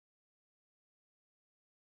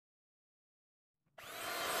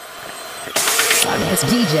ass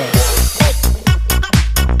DJ.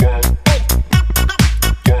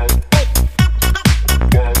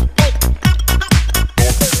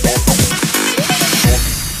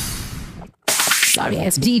 Sorry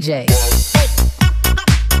ass DJ.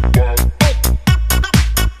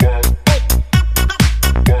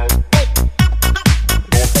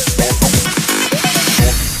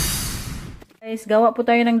 Guys, gawa po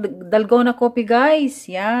tayo ng Dalgona coffee, guys.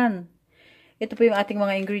 Yan. Ito po yung ating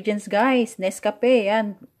mga ingredients, guys. Nescafe,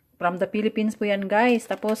 yan. From the Philippines po yan, guys.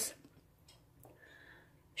 Tapos,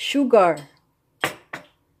 sugar.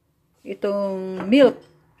 Itong milk.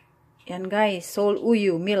 Yan, guys. Soul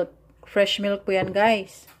uyu, milk. Fresh milk po yan,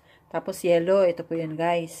 guys. Tapos, yellow. Ito po yan,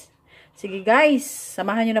 guys. Sige, guys.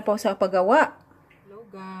 Samahan nyo na po sa paggawa. Hello,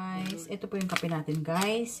 guys. Ito po yung kape natin,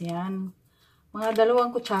 guys. Yan. Mga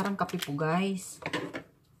 2 kutsarang kape po, guys.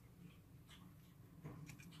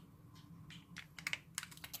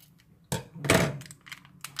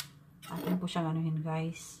 Atin po siyang anuhin,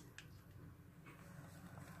 guys.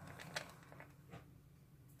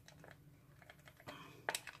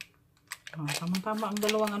 Tama-tama ang 2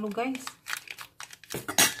 ano, guys.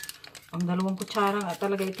 Ang 2 kutsarang at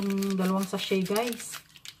talaga itong 2 sachet, guys.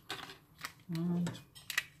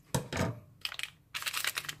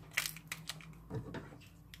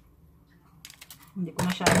 Hindi ko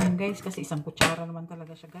na siya anuhin, guys, kasi 1 kutsara naman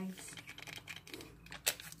talaga siya, guys.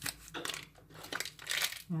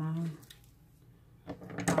 Yan.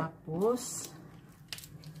 Tapos,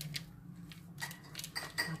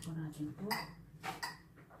 tapos natin ito.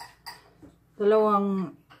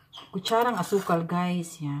 2 kutsarang asukal,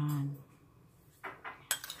 guys. Yan.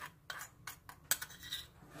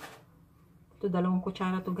 Ito, 2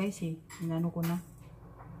 kutsara to, guys, eh. Inano ko na.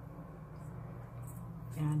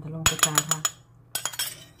 Yan, 2 kutsara.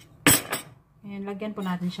 Ayan, lagyan po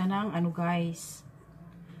natin siya ng ano, guys.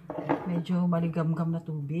 Medyo maligam-gam na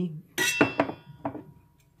tubig.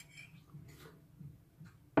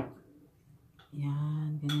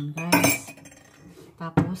 Yan, ganyan, guys.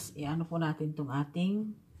 Tapos, i-ano po natin itong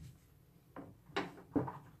ating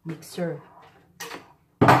mixer.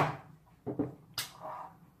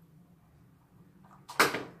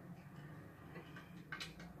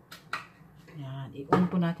 Yan, i-on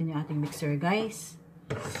po natin yung ating mixer, guys.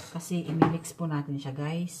 Kasi i-mix po natin siya,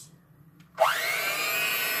 guys.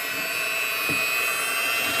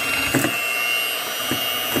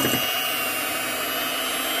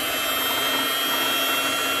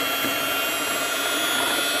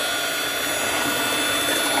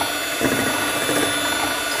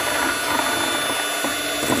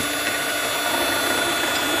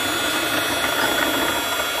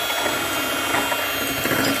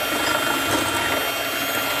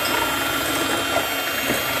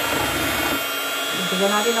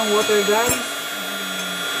 Lagyan natin ng water, guys.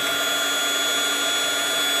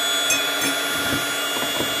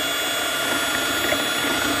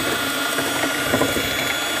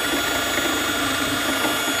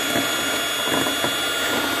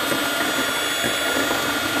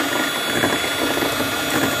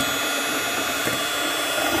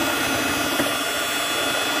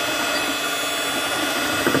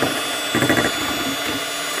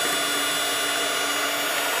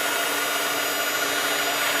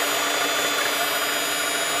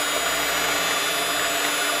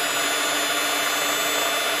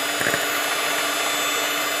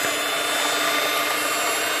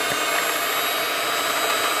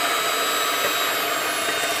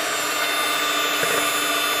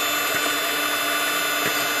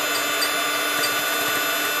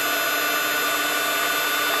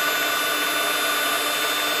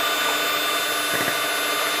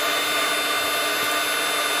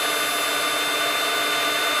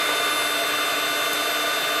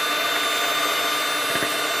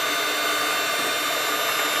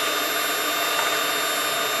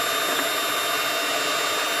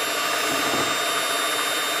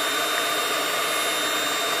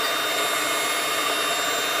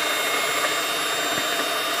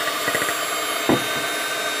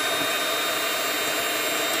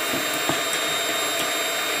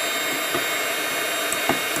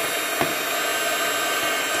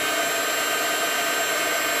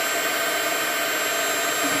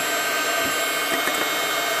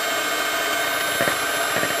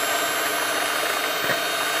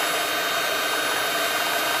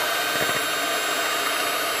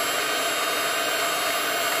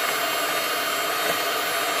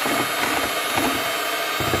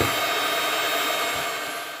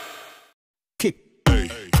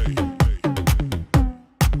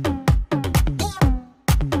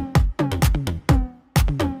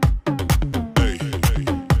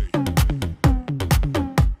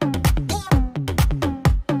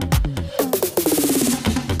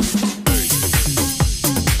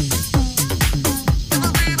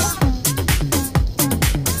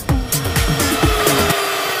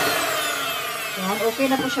 Okay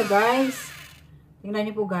na po siya, guys. Tingnan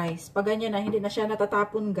niyo po, guys. Pag ganyan na, hindi na siya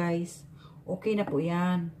natatapon, guys. Okay na po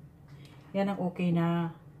yan. Yan ang okay na.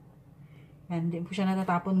 Yan, hindi po siya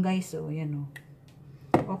natatapon, guys. So, yan o.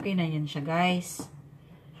 Okay na yan siya, guys.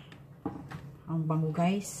 Ang bango,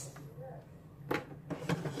 guys.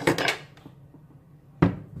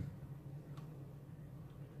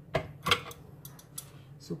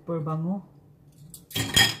 Super bango.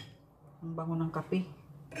 Ang bango ng kape.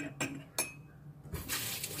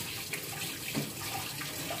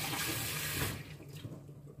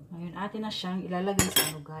 Ngayon, atin na siyang ilalagay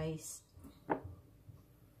sa ano, guys.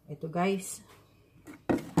 Ito, guys.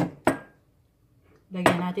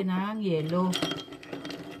 Lagyan natin ng yellow.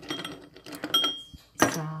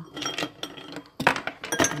 Isa.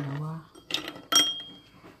 Dalawa.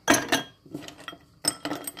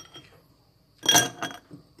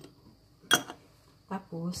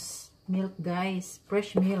 Tapos, milk, guys.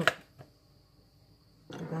 Fresh milk.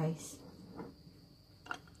 Ito, guys.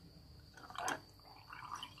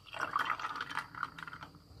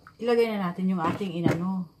 Ilagay na natin yung ating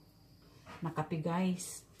inano na kape,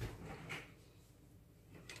 guys.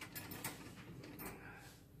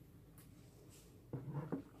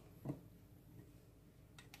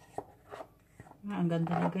 Ang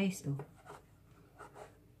ganda na, guys, oh.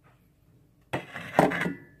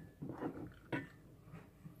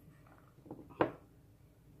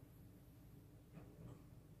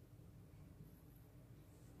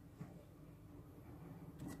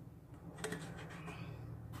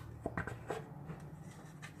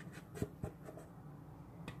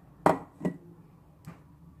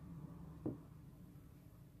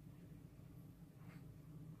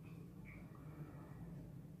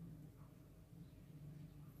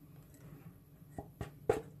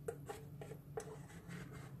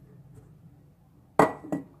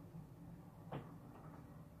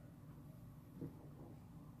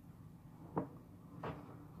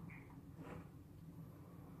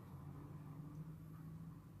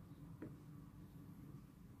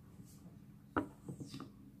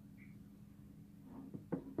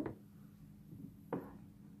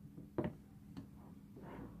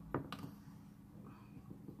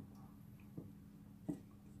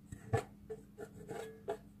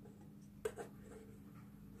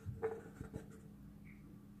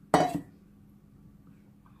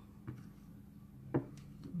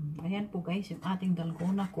 Ayan po, guys, yung ating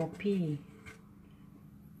Dalgona coffee.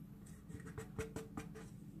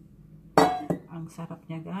 Ang sarap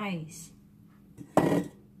niya, guys.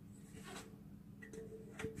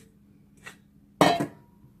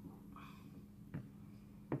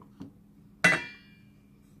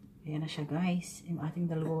 Ayan na siya, guys, yung ating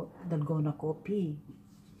Dalgona coffee.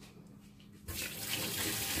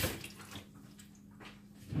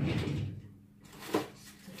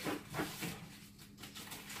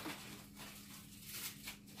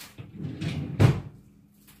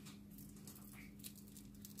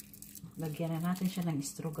 Lagyan na natin siya ng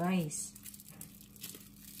straw, guys.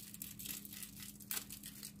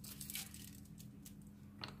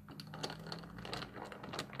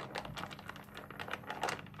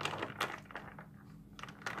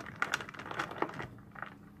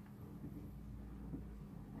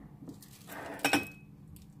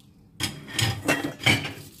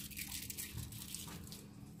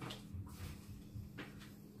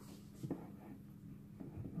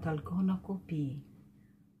 Dalgona coffee.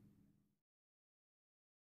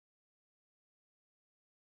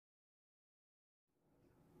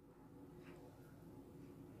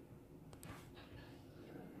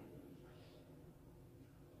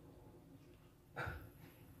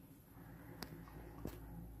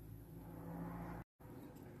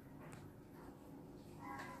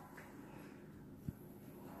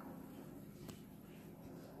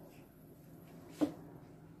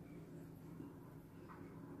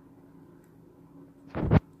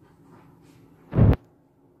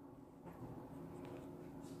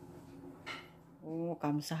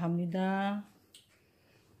 감사합니다.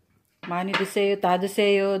 많이 드세요. 다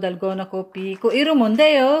드세요. 달고나 커피. 그 이름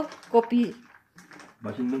뭔데요? 커피.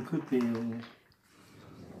 맛있는 커피요.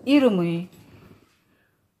 이름이?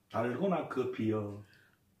 달고나 커피요.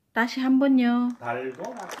 다시 한 번요.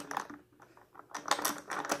 달고나.